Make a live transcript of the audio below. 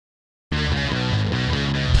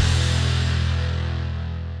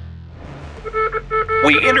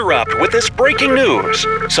We interrupt with this breaking news.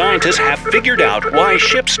 Scientists have figured out why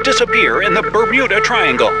ships disappear in the Bermuda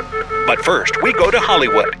Triangle. But first, we go to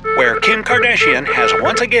Hollywood, where Kim Kardashian has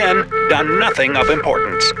once again done nothing of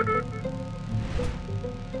importance.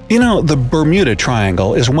 You know, the Bermuda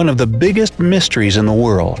Triangle is one of the biggest mysteries in the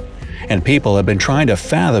world, and people have been trying to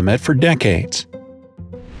fathom it for decades.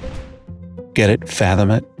 Get it?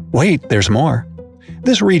 Fathom it? Wait, there's more.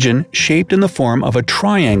 This region, shaped in the form of a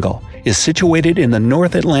triangle, is situated in the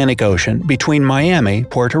North Atlantic Ocean between Miami,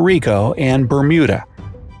 Puerto Rico, and Bermuda.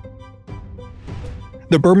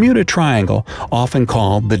 The Bermuda Triangle, often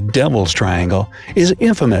called the Devil's Triangle, is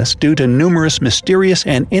infamous due to numerous mysterious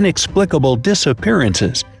and inexplicable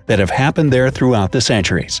disappearances that have happened there throughout the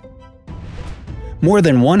centuries. More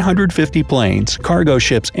than 150 planes, cargo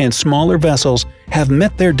ships, and smaller vessels have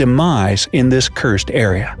met their demise in this cursed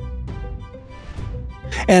area.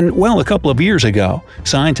 And, well, a couple of years ago,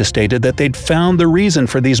 scientists stated that they'd found the reason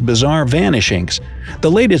for these bizarre vanishings.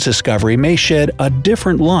 The latest discovery may shed a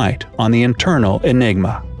different light on the internal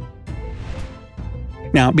enigma.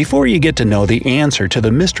 Now, before you get to know the answer to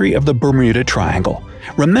the mystery of the Bermuda Triangle,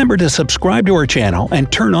 remember to subscribe to our channel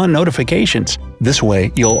and turn on notifications. This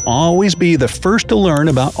way, you'll always be the first to learn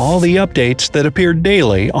about all the updates that appear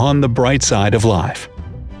daily on the bright side of life.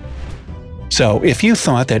 So, if you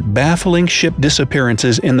thought that baffling ship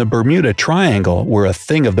disappearances in the Bermuda Triangle were a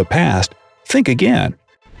thing of the past, think again.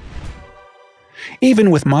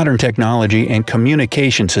 Even with modern technology and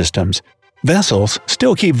communication systems, vessels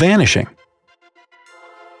still keep vanishing.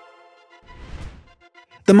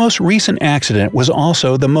 The most recent accident was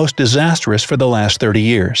also the most disastrous for the last 30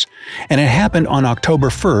 years, and it happened on October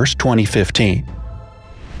 1, 2015.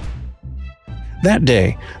 That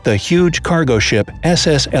day, the huge cargo ship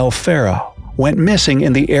SS El Faro went missing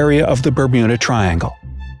in the area of the Bermuda Triangle.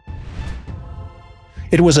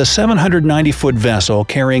 It was a 790-foot vessel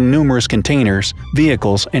carrying numerous containers,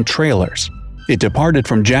 vehicles, and trailers. It departed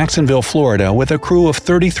from Jacksonville, Florida with a crew of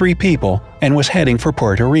 33 people and was heading for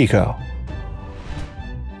Puerto Rico.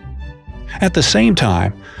 At the same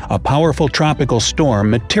time, a powerful tropical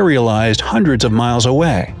storm materialized hundreds of miles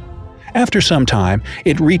away. After some time,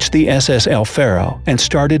 it reached the SS El Faro and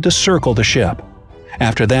started to circle the ship.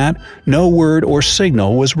 After that, no word or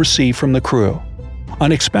signal was received from the crew.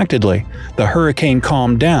 Unexpectedly, the hurricane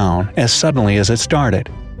calmed down as suddenly as it started.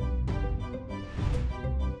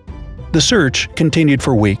 The search continued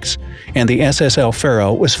for weeks, and the SS El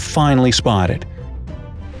Faro was finally spotted.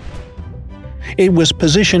 It was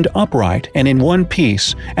positioned upright and in one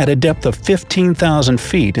piece at a depth of 15,000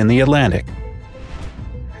 feet in the Atlantic.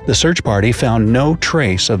 The search party found no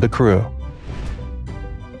trace of the crew.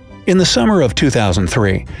 In the summer of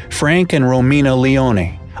 2003, Frank and Romina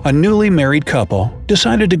Leone, a newly married couple,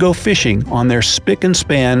 decided to go fishing on their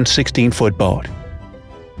spick-and-span 16-foot boat.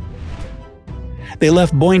 They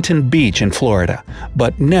left Boynton Beach in Florida,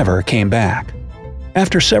 but never came back.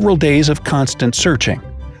 After several days of constant searching,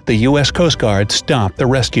 the U.S. Coast Guard stopped the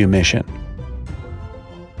rescue mission.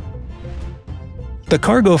 The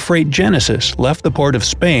cargo freight Genesis left the port of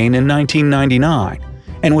Spain in 1999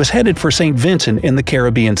 and was headed for St. Vincent in the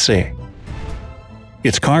Caribbean Sea.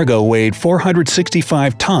 Its cargo weighed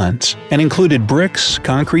 465 tons and included bricks,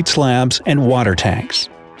 concrete slabs, and water tanks.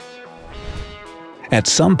 At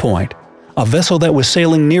some point, a vessel that was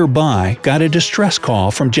sailing nearby got a distress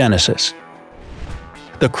call from Genesis.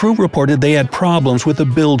 The crew reported they had problems with the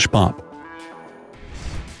bilge pump.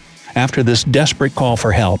 After this desperate call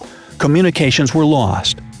for help, communications were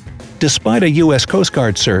lost. Despite a U.S. Coast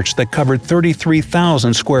Guard search that covered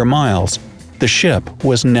 33,000 square miles, the ship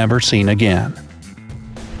was never seen again.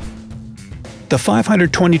 The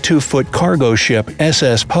 522-foot cargo ship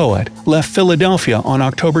SS Poet left Philadelphia on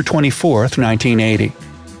October 24, 1980.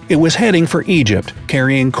 It was heading for Egypt,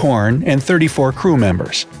 carrying corn and 34 crew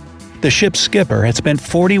members. The ship's skipper had spent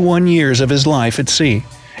 41 years of his life at sea,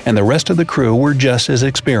 and the rest of the crew were just as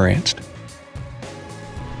experienced.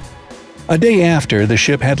 A day after the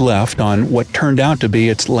ship had left on what turned out to be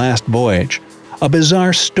its last voyage, a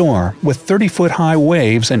bizarre storm with 30-foot-high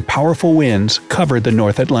waves and powerful winds covered the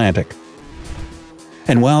North Atlantic.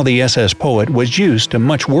 And while the SS Poet was used to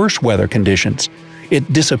much worse weather conditions,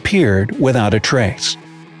 it disappeared without a trace.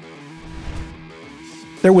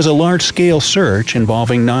 There was a large-scale search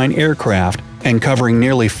involving 9 aircraft and covering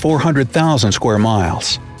nearly 400,000 square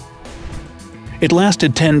miles. It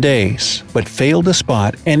lasted 10 days, but failed to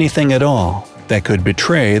spot anything at all that could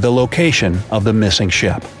betray the location of the missing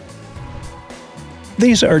ship.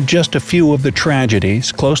 These are just a few of the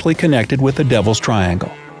tragedies closely connected with the Devil's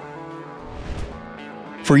Triangle.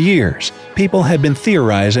 For years, people had been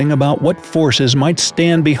theorizing about what forces might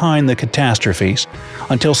stand behind the catastrophes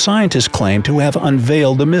until scientists claimed to have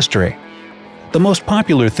unveiled the mystery. The most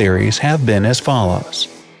popular theories have been as follows.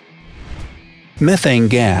 Methane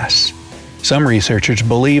gas. Some researchers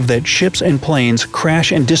believe that ships and planes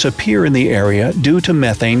crash and disappear in the area due to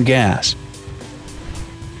methane gas.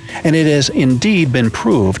 And it has indeed been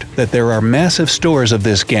proved that there are massive stores of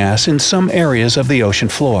this gas in some areas of the ocean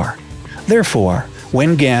floor. Therefore,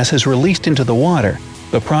 when gas is released into the water,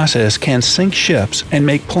 the process can sink ships and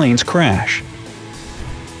make planes crash.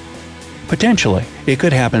 Potentially, it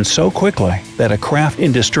could happen so quickly that a craft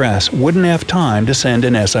in distress wouldn't have time to send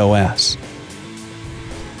an SOS.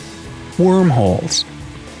 Wormholes.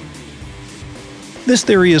 This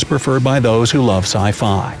theory is preferred by those who love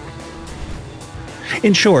sci-fi.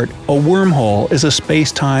 In short, a wormhole is a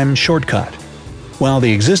space-time shortcut. While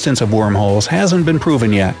the existence of wormholes hasn't been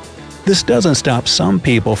proven yet, this doesn't stop some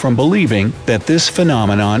people from believing that this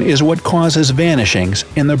phenomenon is what causes vanishings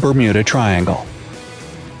in the Bermuda Triangle.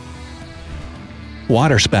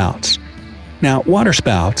 Waterspouts. Now,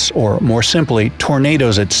 waterspouts, or more simply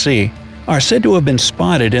tornadoes at sea, are said to have been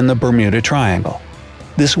spotted in the Bermuda Triangle.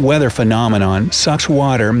 This weather phenomenon sucks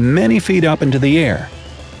water many feet up into the air.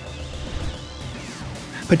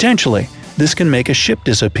 Potentially, this can make a ship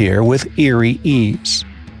disappear with eerie ease.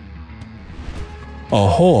 A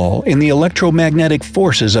hole in the electromagnetic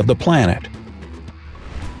forces of the planet.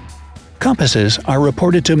 Compasses are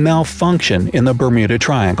reported to malfunction in the Bermuda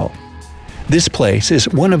Triangle. This place is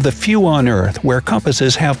one of the few on Earth where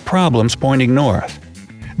compasses have problems pointing north.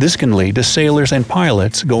 This can lead to sailors and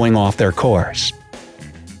pilots going off their course.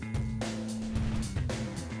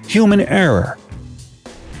 Human error.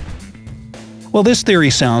 Well, this theory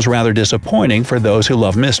sounds rather disappointing for those who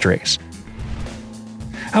love mysteries.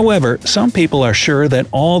 However, some people are sure that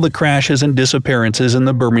all the crashes and disappearances in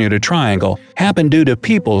the Bermuda Triangle happen due to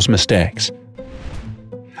people's mistakes.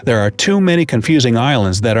 There are too many confusing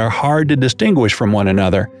islands that are hard to distinguish from one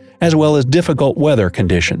another, as well as difficult weather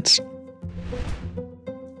conditions.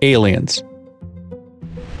 Aliens.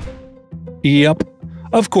 Yep.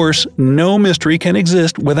 Of course, no mystery can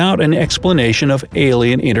exist without an explanation of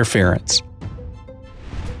alien interference.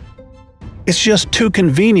 It's just too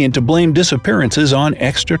convenient to blame disappearances on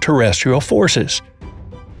extraterrestrial forces.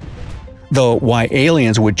 Though why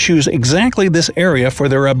aliens would choose exactly this area for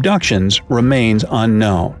their abductions remains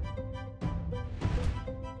unknown.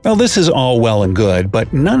 Well, this is all well and good,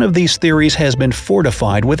 but none of these theories has been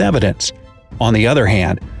fortified with evidence. On the other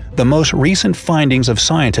hand, the most recent findings of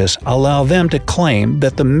scientists allow them to claim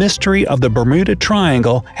that the mystery of the Bermuda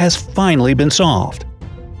Triangle has finally been solved.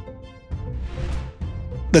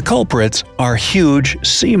 The culprits are huge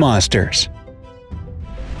sea monsters.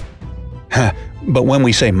 But when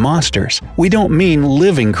we say monsters, we don't mean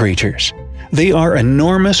living creatures. They are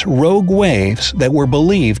enormous rogue waves that were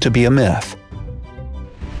believed to be a myth.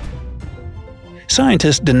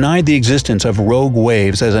 Scientists denied the existence of rogue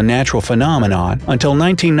waves as a natural phenomenon until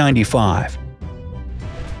 1995.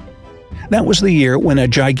 That was the year when a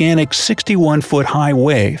gigantic 61-foot-high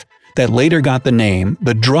wave that later got the name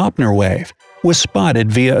the Dropner wave was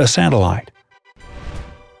spotted via a satellite.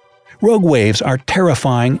 Rogue waves are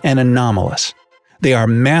terrifying and anomalous. They are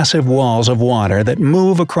massive walls of water that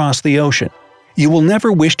move across the ocean. You will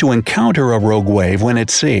never wish to encounter a rogue wave when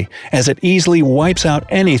at sea, as it easily wipes out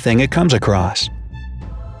anything it comes across.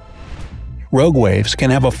 Rogue waves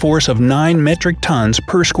can have a force of 9 metric tons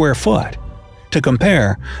per square foot. To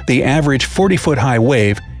compare, the average 40-foot-high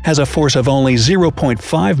wave has a force of only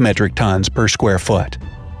 0.5 metric tons per square foot.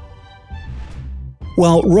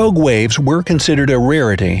 While rogue waves were considered a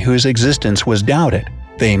rarity whose existence was doubted,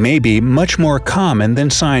 they may be much more common than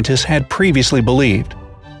scientists had previously believed.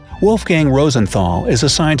 Wolfgang Rosenthal is a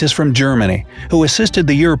scientist from Germany who assisted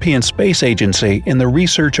the European Space Agency in the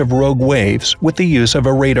research of rogue waves with the use of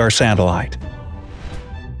a radar satellite.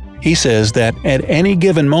 He says that at any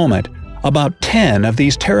given moment, about 10 of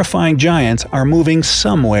these terrifying giants are moving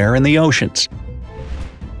somewhere in the oceans.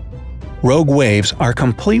 Rogue waves are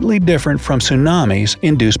completely different from tsunamis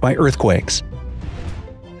induced by earthquakes.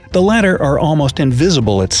 The latter are almost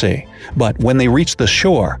invisible at sea, but when they reach the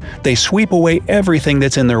shore, they sweep away everything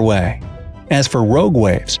that's in their way. As for rogue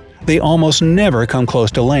waves, they almost never come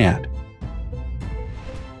close to land.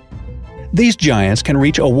 These giants can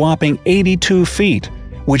reach a whopping 82 feet,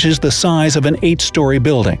 which is the size of an 8-story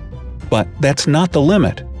building. But that's not the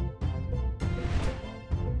limit.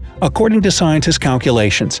 According to scientists'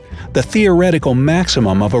 calculations, the theoretical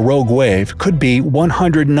maximum of a rogue wave could be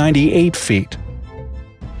 198 feet.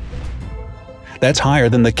 That's higher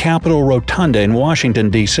than the Capitol Rotunda in Washington,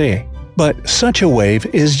 D.C. But such a wave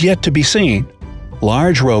is yet to be seen.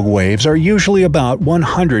 Large rogue waves are usually about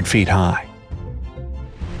 100 feet high.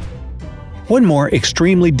 One more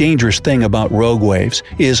extremely dangerous thing about rogue waves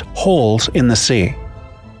is holes in the sea.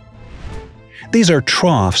 These are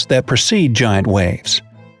troughs that precede giant waves.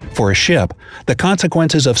 For a ship, the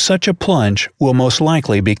consequences of such a plunge will most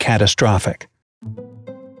likely be catastrophic.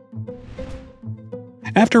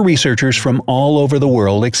 After researchers from all over the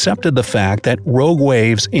world accepted the fact that rogue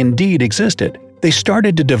waves indeed existed, they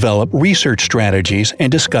started to develop research strategies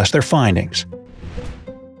and discuss their findings.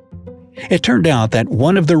 It turned out that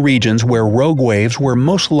one of the regions where rogue waves were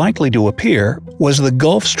most likely to appear was the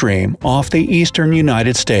Gulf Stream off the eastern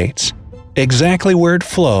United States, exactly where it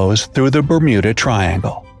flows through the Bermuda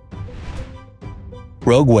Triangle.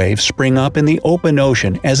 Rogue waves spring up in the open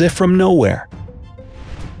ocean as if from nowhere.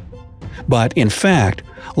 But in fact,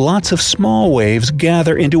 lots of small waves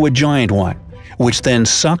gather into a giant one, which then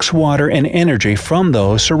sucks water and energy from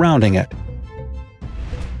those surrounding it.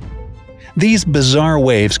 These bizarre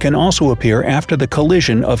waves can also appear after the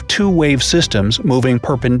collision of two wave systems moving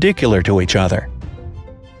perpendicular to each other.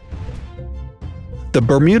 The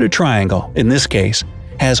Bermuda Triangle, in this case,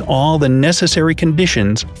 has all the necessary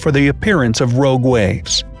conditions for the appearance of rogue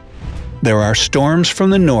waves. There are storms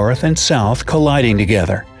from the north and south colliding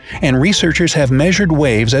together, and researchers have measured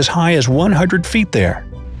waves as high as 100 feet there.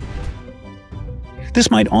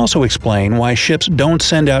 This might also explain why ships don't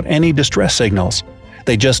send out any distress signals.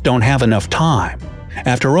 They just don't have enough time.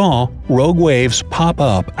 After all, rogue waves pop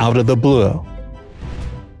up out of the blue.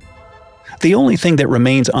 The only thing that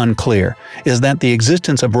remains unclear is that the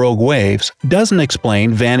existence of rogue waves doesn't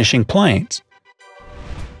explain vanishing planes.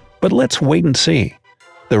 But let's wait and see.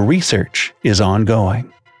 The research is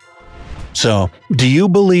ongoing. So, do you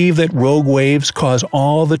believe that rogue waves cause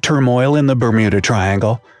all the turmoil in the Bermuda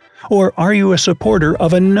Triangle? Or are you a supporter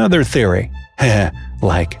of another theory?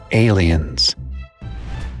 Like aliens?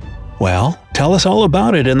 Well, tell us all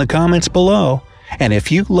about it in the comments below. And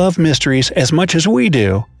if you love mysteries as much as we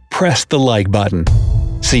do, press the like button.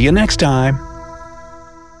 See you next time!